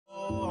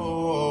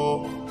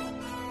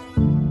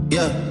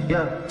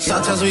Yeah.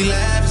 Sometimes we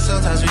laugh and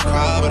sometimes we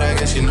cry, but I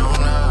guess you know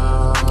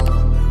now.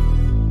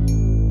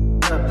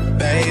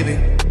 Baby.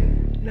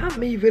 Not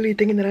me really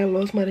thinking that I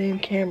lost my damn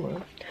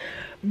camera.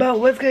 But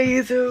what's good,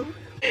 YouTube?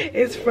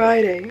 It's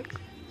Friday.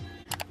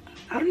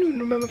 I don't even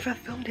remember if I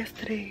filmed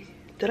yesterday.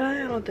 Did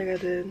I? I don't think I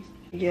did.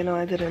 Yeah, no,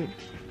 I didn't.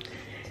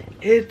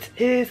 It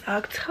is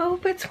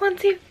October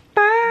 21st.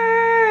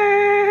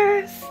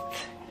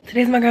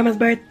 Today's my grandma's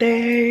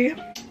birthday.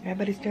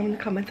 Everybody's doing in the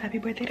comments, happy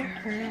birthday to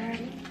her.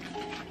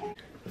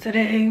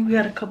 Today, we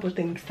got a couple of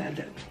things to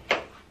do.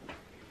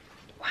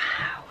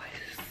 Wow, I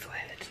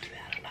sweated.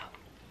 I don't know.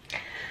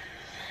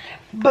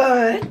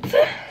 But,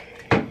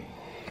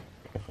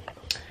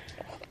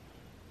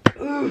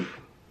 ooh.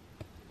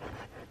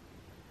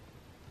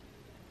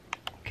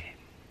 Okay.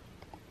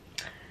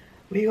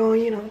 We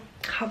gonna,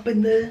 hop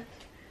in the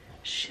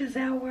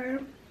shower.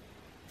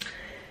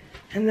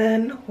 And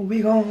then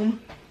we gonna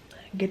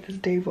get this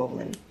day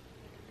rolling.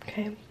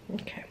 Okay?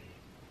 Okay.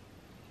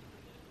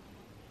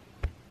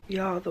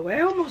 Y'all, the way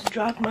I almost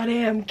dropped my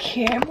damn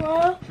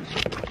camera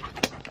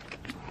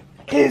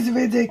is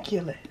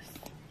ridiculous.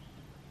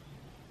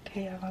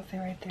 Okay, I'm gonna say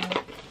right there.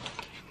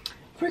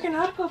 Freaking,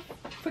 I put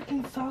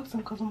freaking socks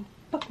on because I'm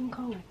fucking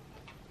cold.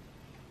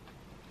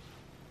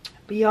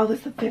 But y'all, this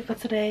is the fit for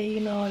today.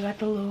 You know, I got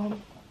the little...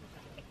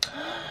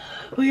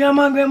 We got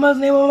my grandma's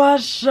name on my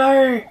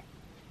shirt.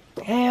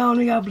 And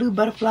we got blue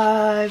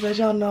butterflies. As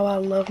y'all know, I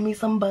love me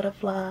some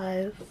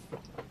butterflies.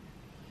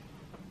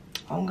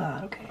 Oh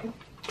God, okay.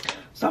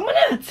 So I'm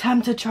gonna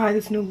attempt to try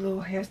this new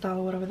little hairstyle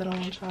or whatever that I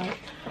want to try. If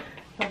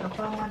I can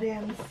find my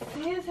damn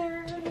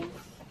scissors.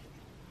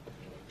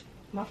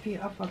 My feet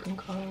are fucking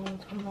cold.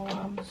 I don't know why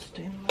I'm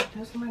standing like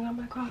this. I got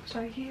my Crocs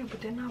right here,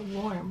 but they're not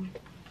warm.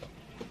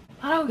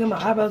 I don't get my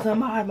eyebrows done.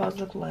 My eyebrows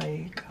look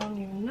like, I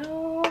don't even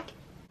know.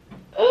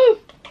 Ooh.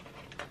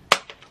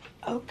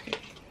 Okay.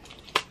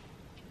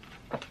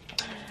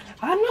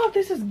 I don't know if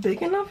this is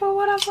big enough or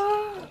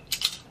whatever.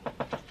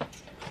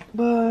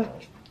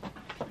 But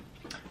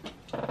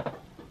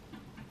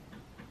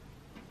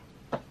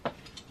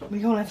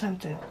we're gonna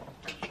attempt it.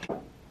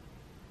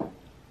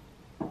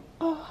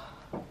 Oh.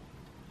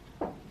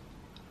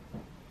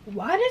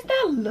 Why does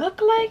that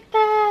look like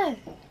that?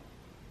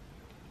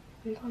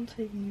 We're going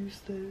to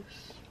use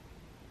this.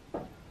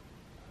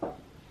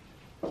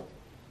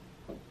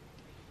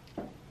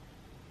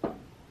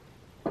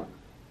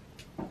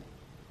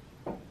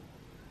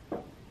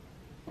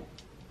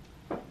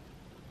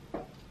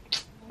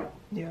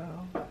 Yeah.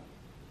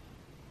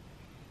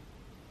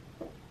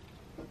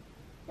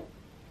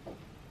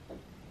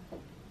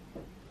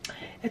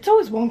 It's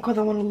always one because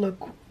I want to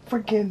look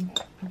freaking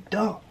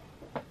dumb.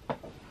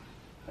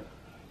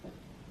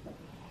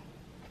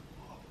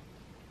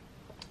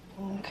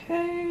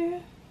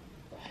 Okay.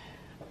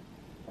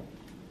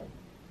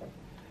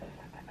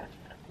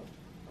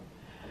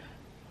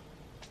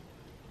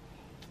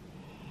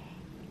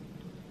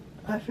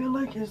 I feel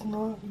like it's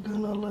not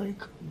gonna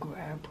like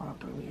grab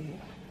properly.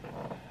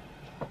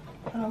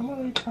 And I'm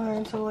really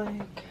trying to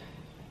like...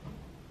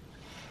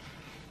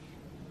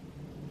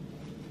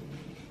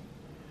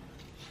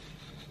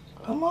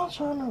 I'm not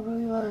trying to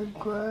really like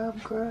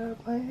grab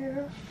my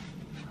hair.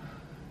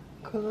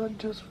 Cause I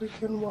just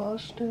freaking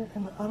washed it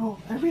and I don't,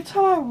 every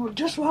time I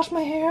just wash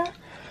my hair,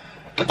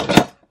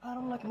 I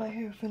don't like my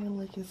hair feeling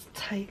like it's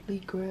tightly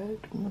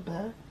grabbed in the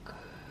back.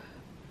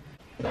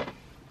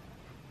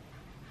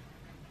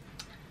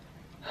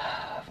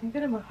 If I'm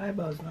getting my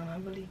eyebrows done, I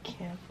really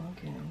can't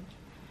fucking...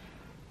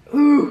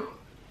 Ooh!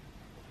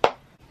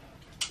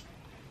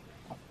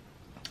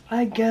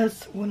 I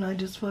guess when I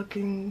just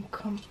fucking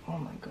come... Oh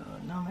my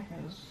god, now my hair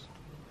is...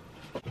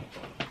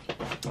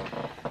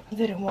 I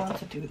didn't want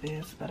to do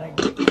this, but I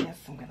guess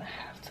I'm gonna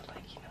have to,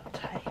 like, you know,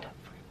 tie it up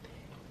for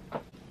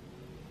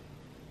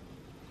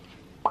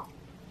a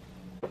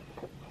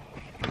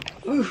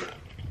bit. Oof.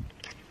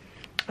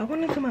 I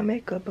went into my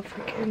makeup, but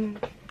freaking...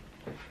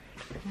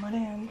 My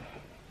damn...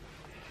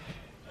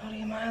 How to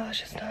get my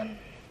eyelashes done.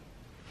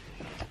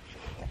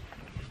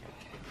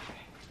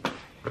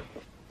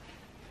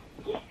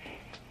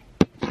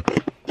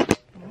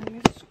 Let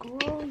me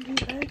scroll you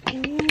back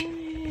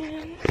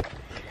in.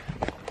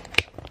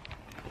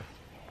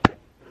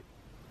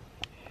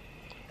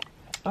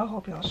 I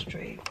hope y'all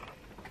straight.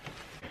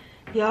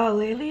 Y'all,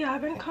 lately I've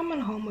been coming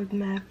home with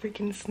mad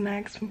freaking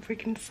snacks from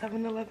freaking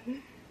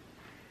 7-Eleven.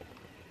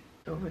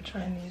 Over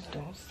Chinese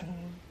don't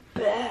seem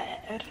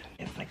bad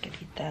if I could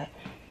eat that.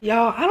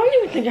 Y'all, I don't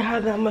even think I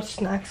have that much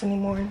snacks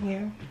anymore in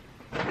here.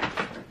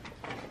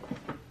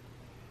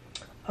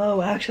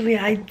 Oh, actually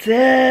I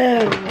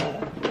do.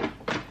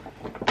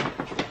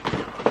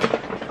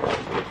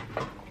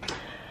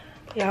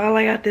 Y'all,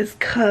 I got this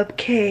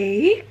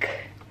cupcake.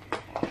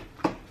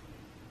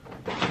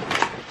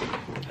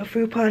 A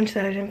fruit punch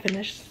that I didn't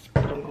finish,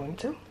 but I'm going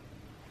to.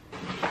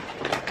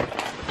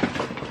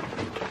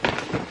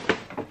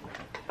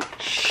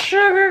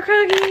 Sugar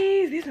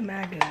cookies. These are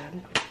mad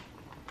good.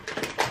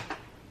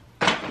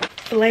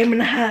 Flaming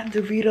hot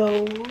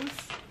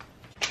Doritos.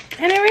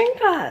 And a ring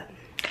pop.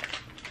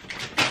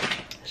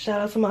 Shout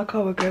out to my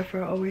coworker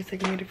for always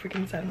taking me to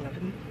freaking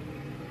 7-Eleven.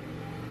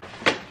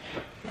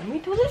 Let me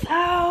do this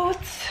out.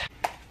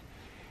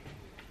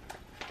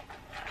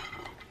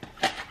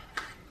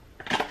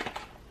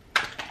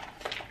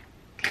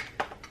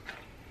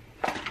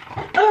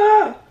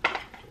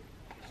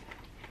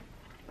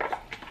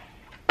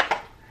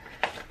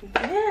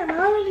 Damn, I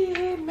really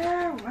ate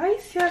mad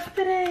rice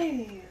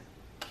yesterday.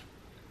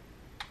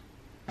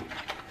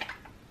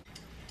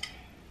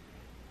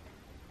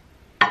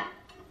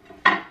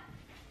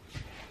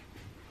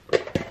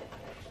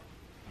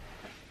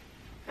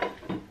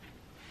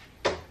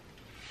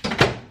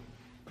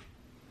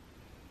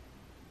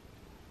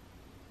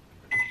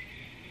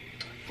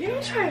 You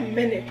don't try a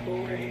minute,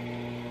 boy.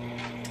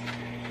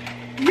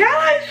 Y'all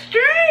are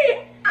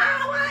straight.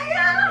 Oh my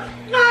god.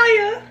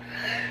 Fire.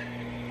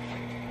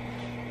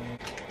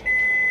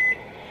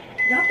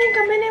 Y'all think a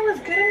minute was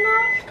good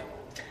enough?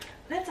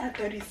 Let's add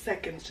 30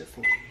 seconds just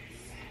in case.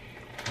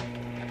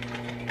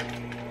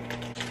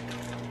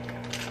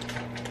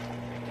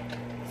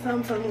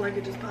 Something like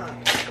it just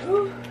popped.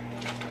 Ooh.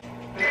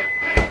 My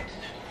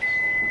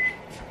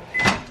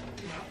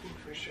food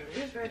for sure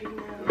is ready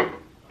now.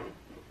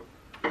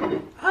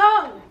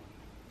 Oh!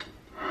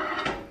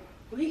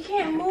 We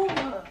can't move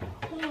her.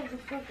 Hold the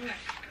fuck up.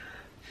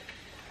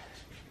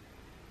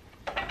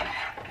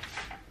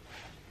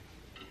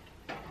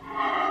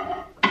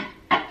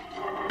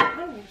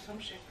 I need some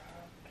shit.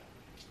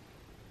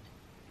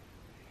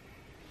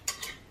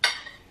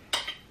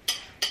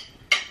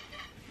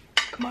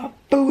 Come on,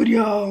 food,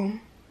 y'all.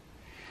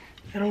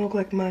 I don't look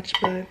like much,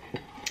 but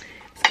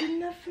it's good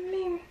enough for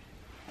me.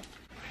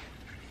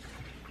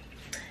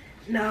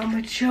 Now I'm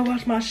gonna chill,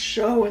 watch my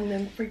show, and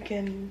then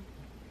freaking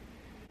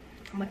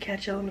I'm gonna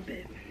catch y'all in a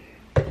bit.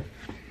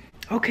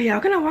 Okay, y'all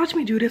gonna watch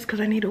me do this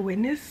because I need a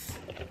witness.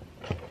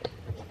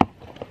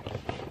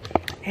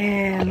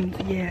 And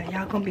yeah,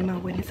 y'all gonna be my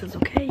witnesses,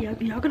 okay?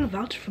 Y'all gonna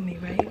vouch for me,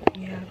 right?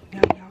 Yeah,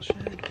 y'all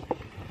should.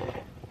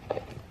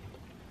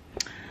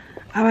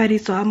 Alrighty,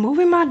 so I'm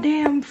moving my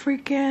damn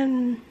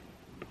freaking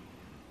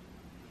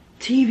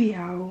TV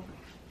out.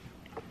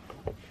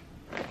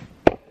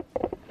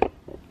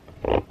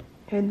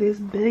 And this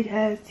big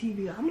ass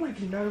TV. I'm like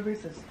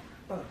nervous as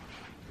fuck.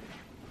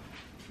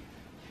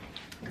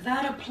 Cause I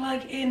had to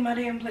plug in my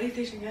damn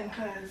PlayStation again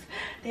cause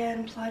they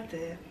hadn't plugged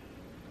it.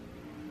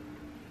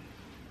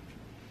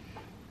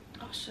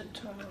 I should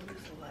turn on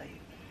this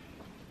light.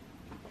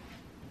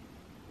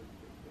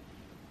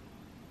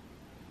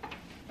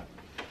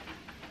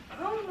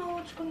 I don't know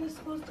which one is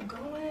supposed to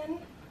go in.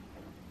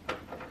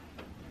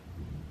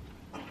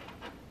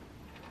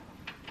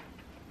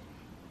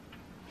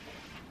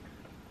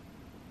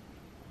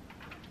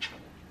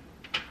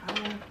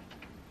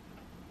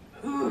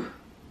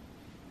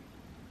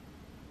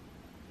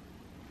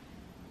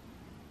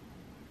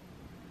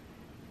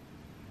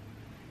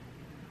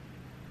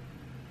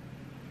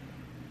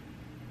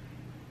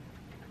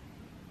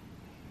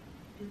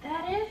 Is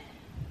that it?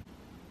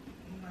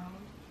 No.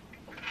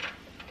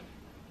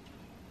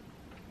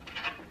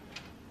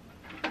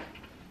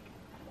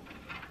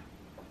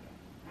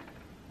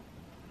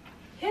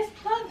 It's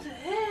plugged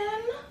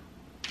in.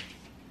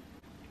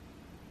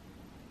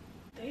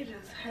 They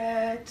just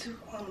had to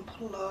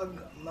unplug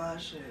my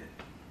shit.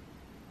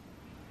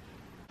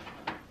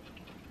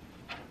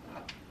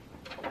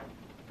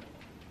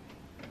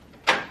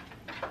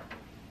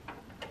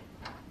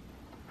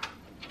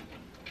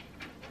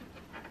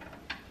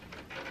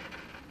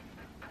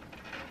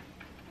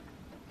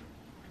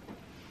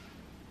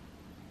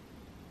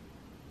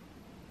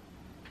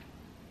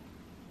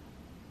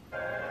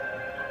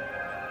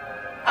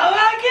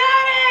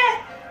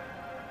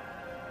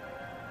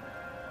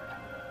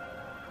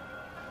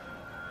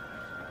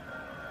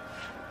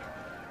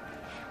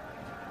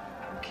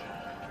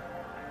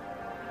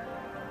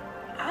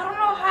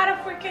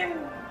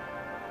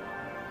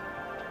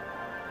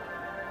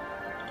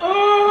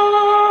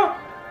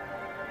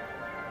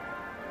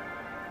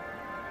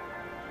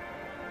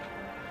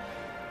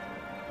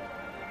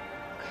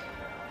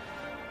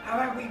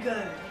 Alright, we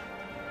good.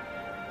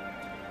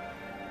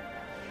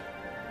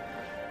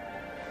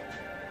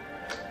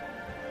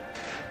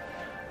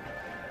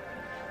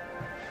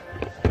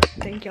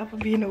 Thank y'all for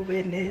being a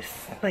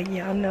witness. Like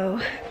y'all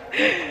know.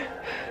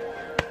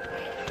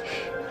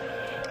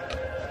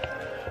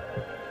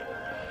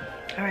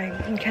 Alright,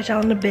 I'm gonna catch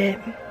y'all in a bit.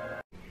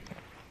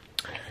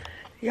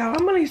 Y'all,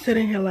 I'm really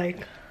sitting here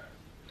like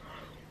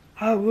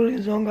I really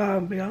don't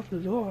gotta be out the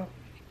door.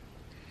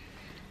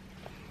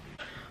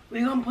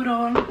 We're gonna put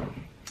on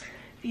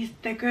these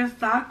thicker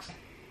socks.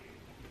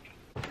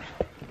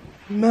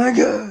 My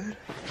god.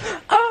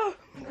 Oh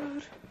my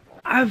god.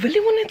 I really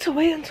wanted to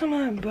wait until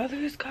my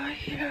brothers got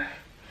here,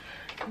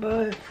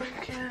 but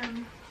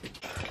freaking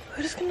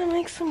we're just gonna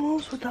make some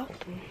moves without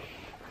them.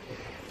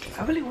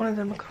 I really wanted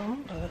them to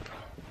come, but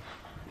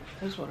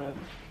it's whatever.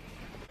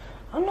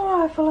 I don't know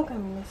why I feel like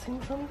I'm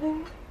missing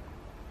something,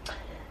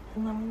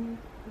 and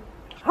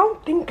I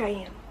don't think I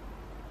am.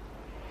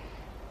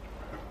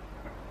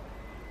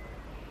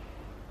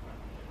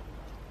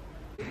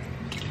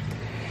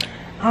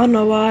 I don't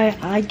know why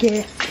I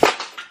get.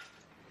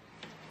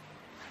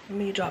 Let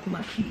me drop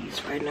my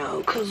keys right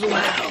now, cause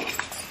wow.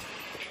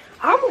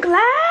 I'm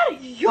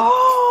glad,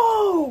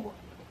 yo.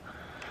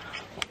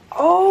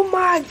 Oh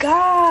my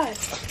god.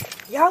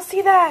 Y'all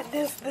see that?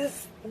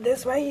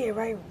 This right here,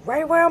 right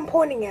where I'm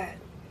pointing at.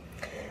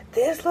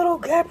 This little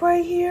gap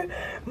right here,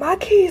 my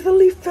keys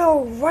literally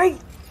fell right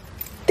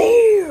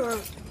there.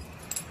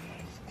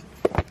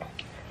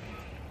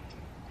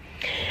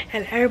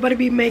 And everybody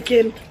be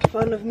making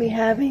fun of me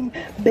having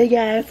big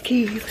ass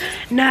keys.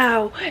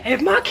 Now,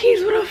 if my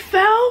keys would have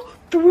fell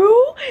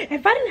through,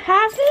 if I didn't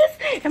have this,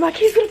 and my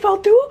keys would have fell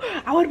through,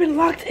 I would have been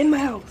locked in my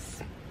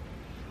house.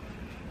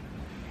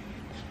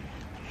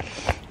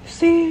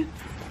 See?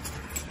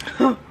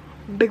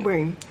 Big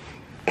brain.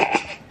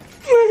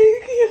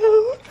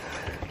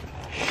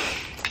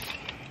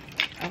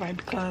 Alright,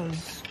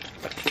 because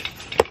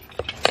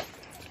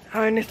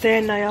I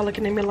understand now y'all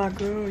looking at me like,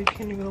 girl, you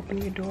can't even open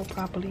your door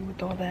properly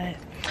with all that.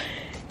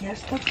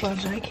 Yes, the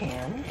fudge I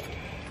can.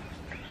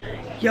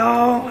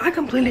 Y'all, I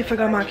completely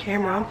forgot my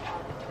camera.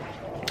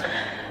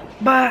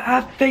 But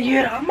I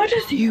figured I'm gonna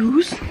just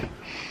use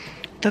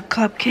the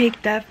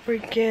cupcake that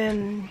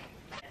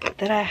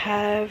I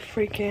have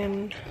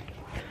from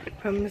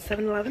the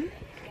 7-Eleven.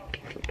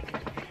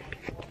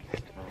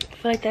 I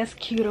feel like that's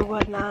cute or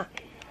whatnot.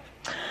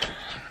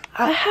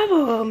 I have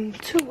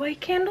 2 white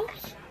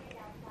candles.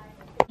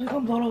 I'm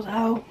gonna blow those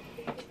out.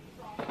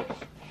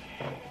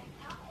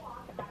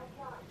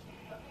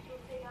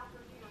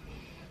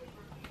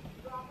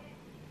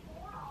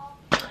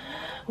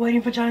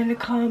 Waiting for Johnny to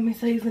come. He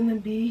said he's gonna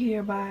be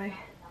here by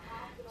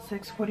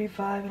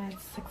 6:45 and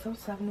it's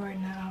 6:07 right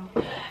now.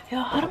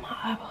 Yo, how do my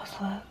eyeballs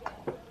look?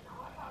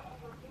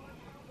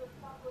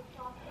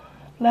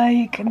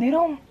 Like,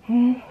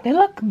 they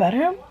look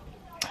better.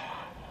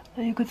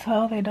 You could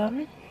tell they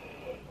done.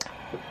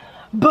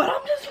 But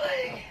I'm just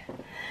like,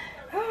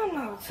 I don't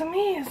know. To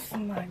me, it's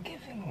not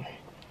giving.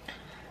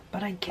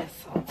 But I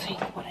guess I'll take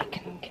what I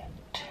can get.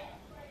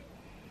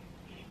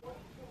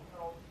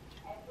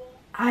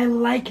 I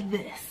like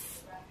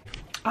this.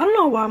 I don't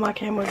know why my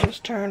camera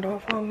just turned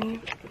off on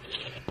me.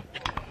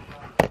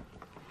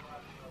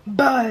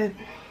 But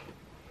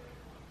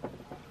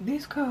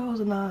these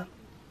curls are not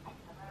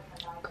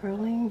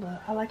curling,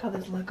 but I like how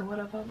this look or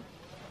whatever.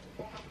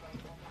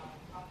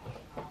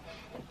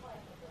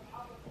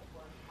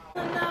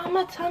 And now I'm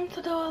attempt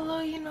to do a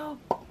little, you know,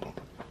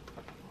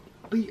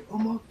 beat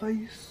on my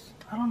face.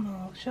 I don't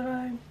know, should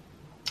I?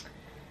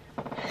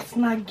 It's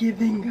not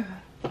giving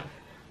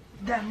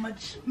that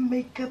much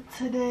makeup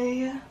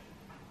today.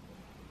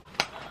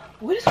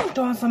 We're just gonna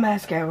throw on some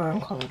mascara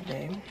and call it a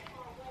day.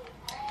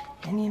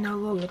 And you know, a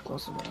little lip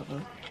gloss or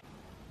whatever.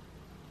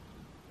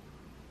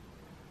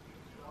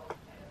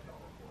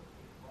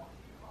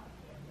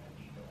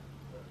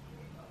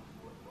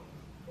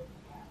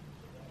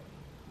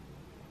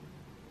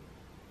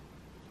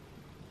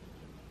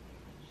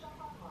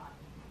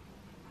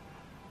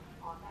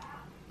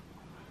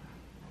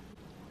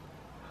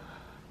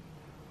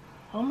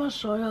 I'm gonna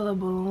show y'all the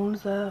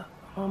balloons that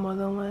my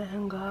mother went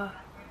and got.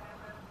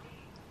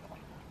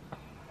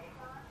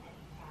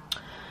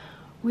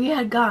 We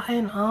had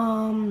gotten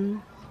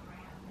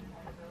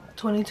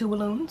 22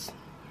 balloons.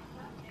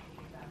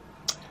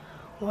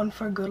 One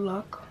for good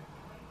luck.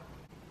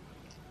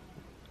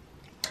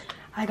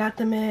 I got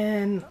them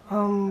in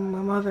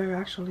my mother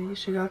actually,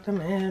 she got them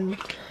in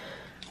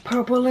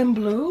purple and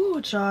blue,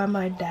 which are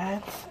me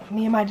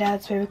and my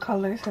dad's favorite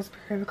colors. His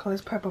favorite color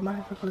is purple, my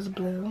favorite color is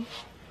blue.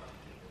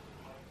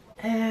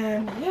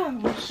 And yeah, I'm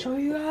gonna show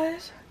you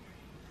guys.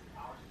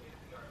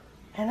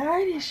 And I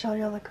already showed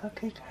y'all the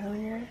cupcake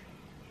earlier.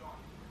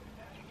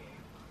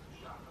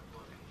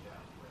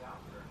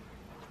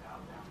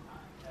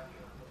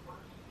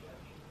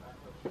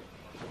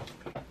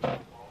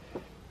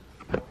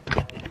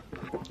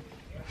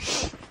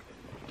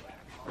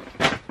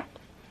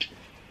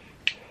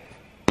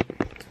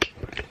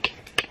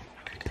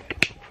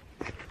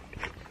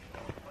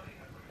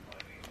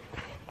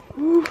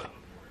 Ooh.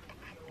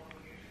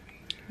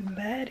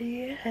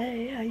 Betty,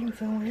 hey, how you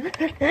doing?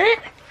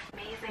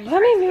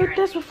 Let me mute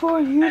this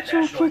before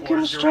YouTube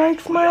freaking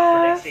strikes my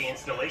ass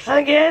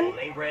again.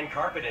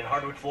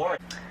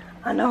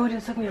 I know it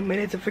just took me a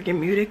minute to freaking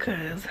mute it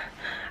because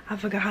I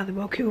forgot how the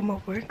bokeh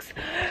remote works.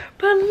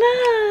 But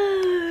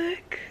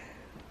look!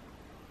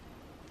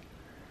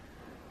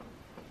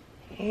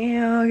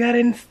 Yeah, I got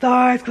in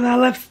stars because I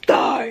love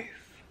stars.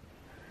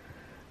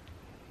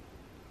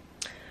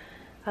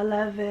 I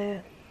love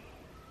it.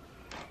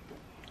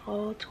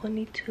 All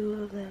 22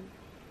 of them.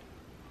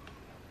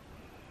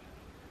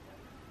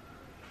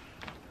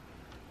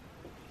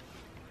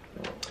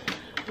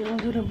 We're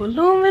gonna do the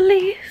balloon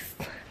release.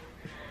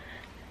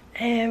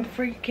 And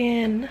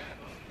freaking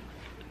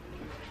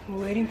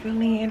we're waiting for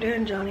Leander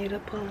and Johnny to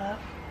pull up.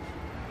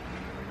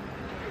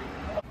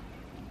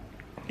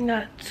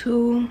 Got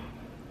two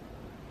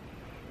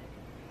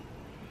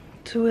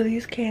of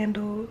these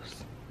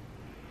candles.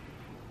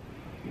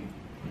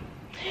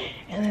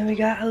 And then we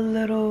got a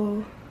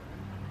little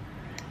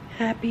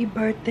happy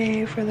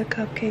birthday for the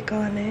cupcake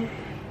on it.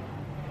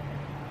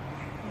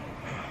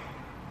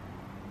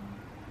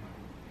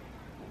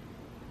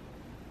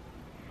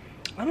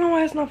 I don't know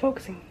why it's not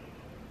focusing.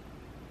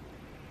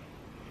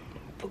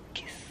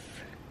 Focus.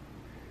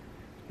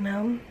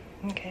 No?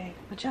 Okay.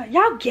 But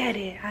y'all get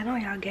it. I know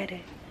y'all get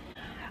it.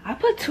 I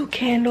put 2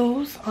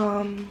 candles.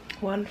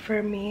 One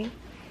for me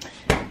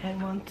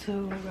and one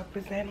to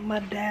represent my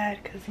dad,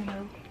 because you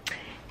know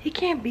he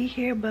can't be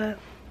here, but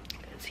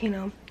you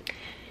know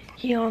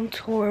he on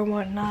tour and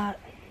whatnot.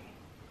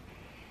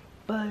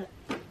 But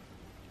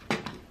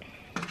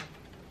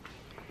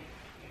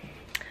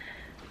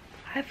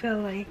I feel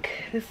like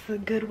this is a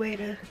good way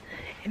to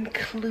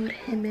include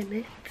him in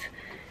it.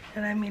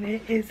 And I mean,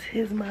 it is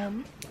his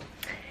mom,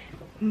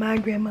 my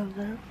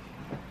grandmother,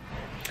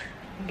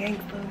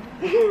 gangster.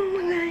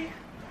 Okay.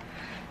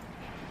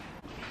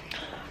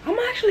 I'm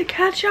gonna actually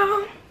catch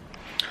y'all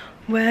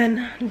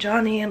when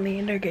Johnny and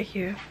Leander get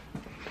here.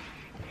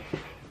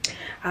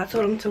 I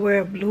told them to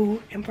wear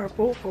blue and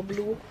purple, or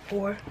blue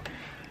or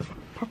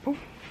purple.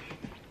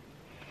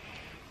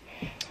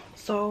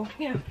 So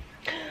yeah, I'm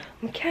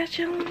gonna catch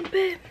y'all in a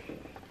bit.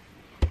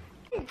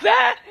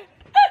 That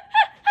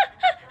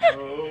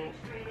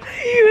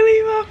you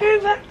leave my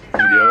face like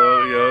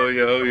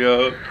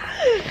Yo.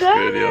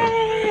 Good, yo.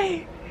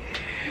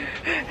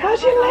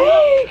 How's your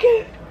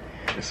leg?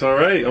 It's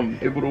alright. I'm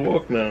able to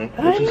walk now.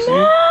 I know.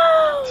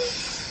 Oh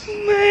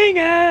my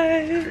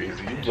god.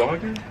 Crazy. You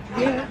vlogging?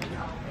 Yeah,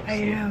 I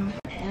am.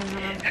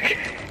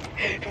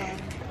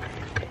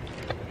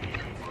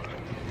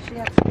 She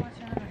has so much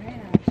in her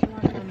hand. She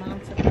wants her mom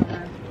to come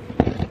in.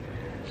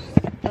 She's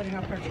putting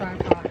up her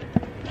tripod.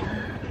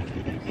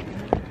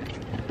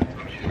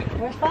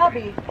 Where's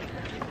Bobby?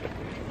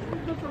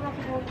 Just about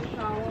to go to the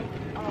shower.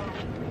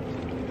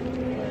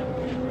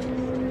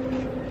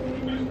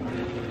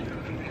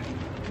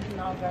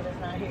 No, God is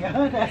not here.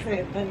 That's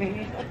Anthony.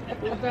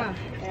 Who's that?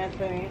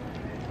 Anthony.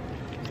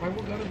 I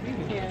would gotta be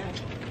here. Yeah.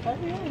 But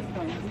he is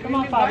coming. Come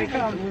on, Bobby,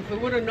 come. If we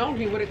would have known,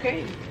 he would have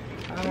came.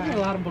 There's a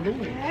lot of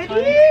balloons.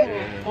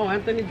 Oh,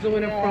 Anthony's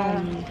doing it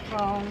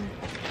from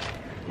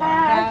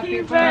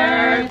Happy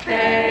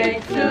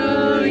birthday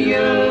to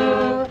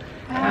you.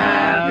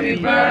 Happy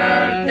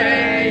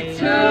birthday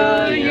to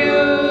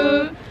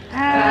you.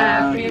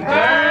 Happy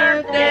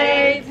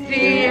birthday,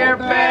 dear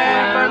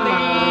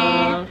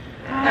Beverly.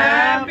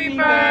 Happy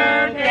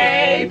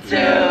birthday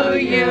to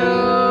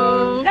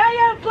you. Now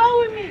y'all blow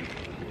with me.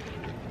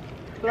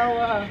 Blow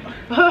up.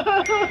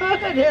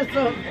 They're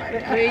so funny.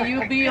 May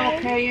you be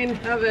okay in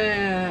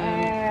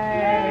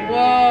heaven.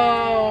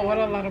 Whoa, what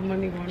a lot of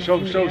money going on. Show. Oh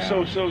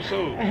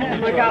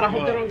my god, I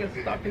hope they don't get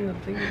stuck in the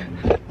thing.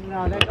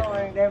 No, they're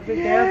going. They're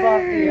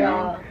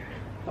above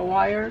The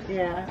wires?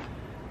 yeah.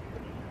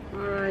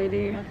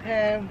 Alrighty.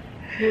 Okay.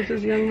 Who's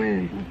this young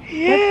man?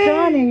 That's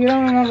Johnny. You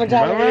don't remember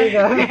Johnny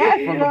either.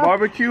 From the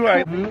barbecue, Oh,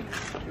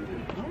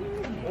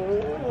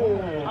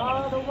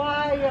 the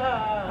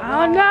wire.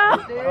 Oh no.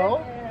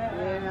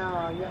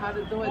 Yeah, you had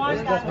to do it. One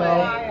This got way.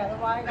 the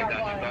The wire got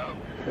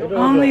wire.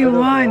 Only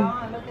one.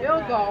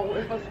 They'll go.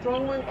 If a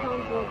strong one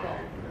comes, we'll go.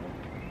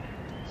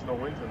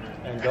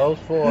 And those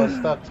 4 are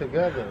stuck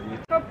together.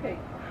 Cupcake.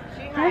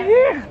 Right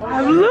here.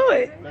 I blew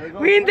it.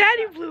 Me and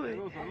Daddy blew it.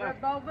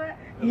 Red velvet?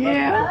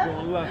 Yeah.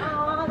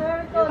 Oh,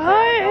 there it goes.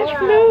 Oh, it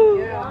flew.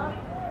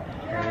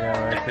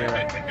 Yeah, right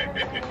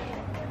there.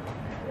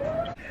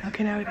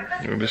 Okay, now we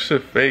got Yo, this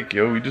shit fake,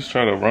 yo. We just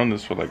try to run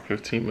this for like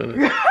 15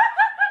 minutes.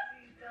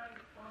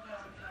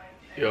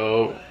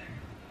 Yo,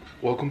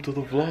 welcome to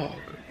the vlog.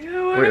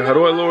 Wait, how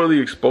do I lower the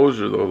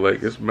exposure though?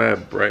 Like, it's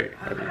mad bright.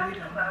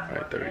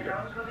 Alright, there we go.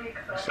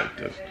 It's like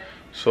this.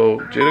 So,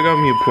 Jada got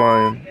me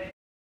applying.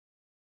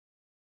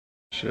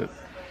 Shit.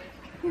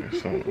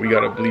 So, we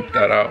gotta bleep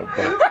that out,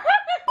 but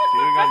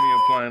Jada got me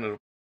applying to,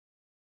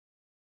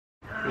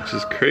 which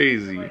is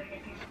crazy.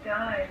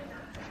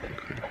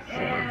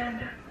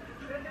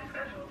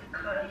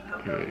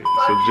 Okay,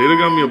 so Jada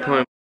got me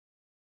applying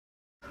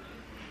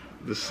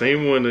the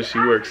same one that she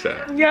works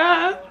at.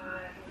 Yeah.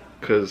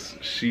 Cause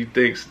she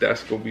thinks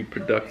that's gonna be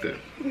productive.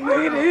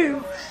 It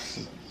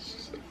is.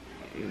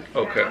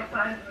 Okay.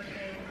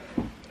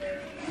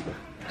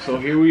 So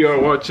here we are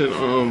watching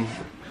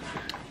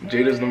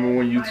Jada's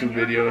 #1 YouTube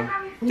video.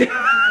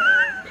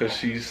 Cause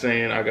she's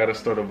saying I gotta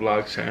start a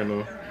vlog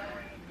channel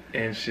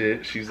and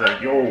shit. She's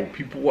like, yo,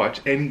 people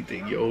watch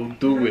anything, yo,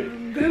 do it.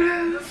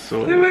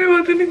 So Nobody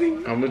wants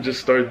anything. I'm gonna just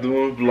start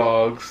doing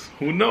vlogs.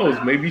 Who knows?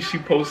 Maybe she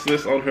posts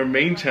this on her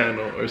main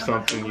channel or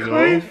something, you know?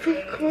 Of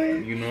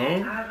course. You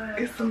know?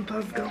 Get some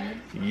buzz going.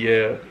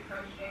 Yeah.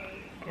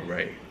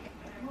 Alright.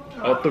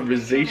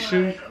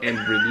 Authorization and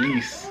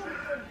release.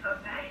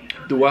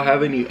 Do I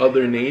have any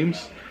other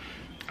names?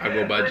 I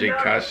go by J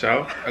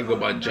Cashout. I go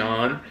by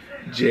John,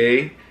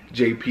 J,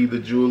 JP the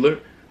Jeweler,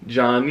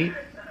 Johnny,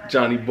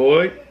 Johnny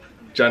Boy,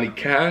 Johnny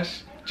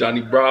Cash,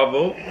 Johnny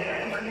Bravo.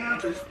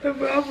 Just the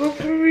Bravo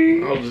for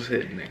me. I'll just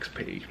hit next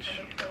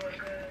page.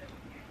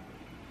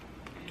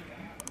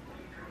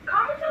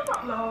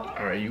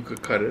 Alright, you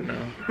could cut it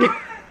now.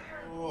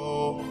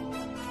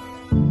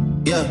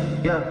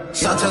 Yeah.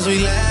 Sometimes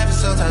we laugh and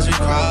sometimes we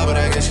cry, but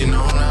I guess you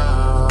know now.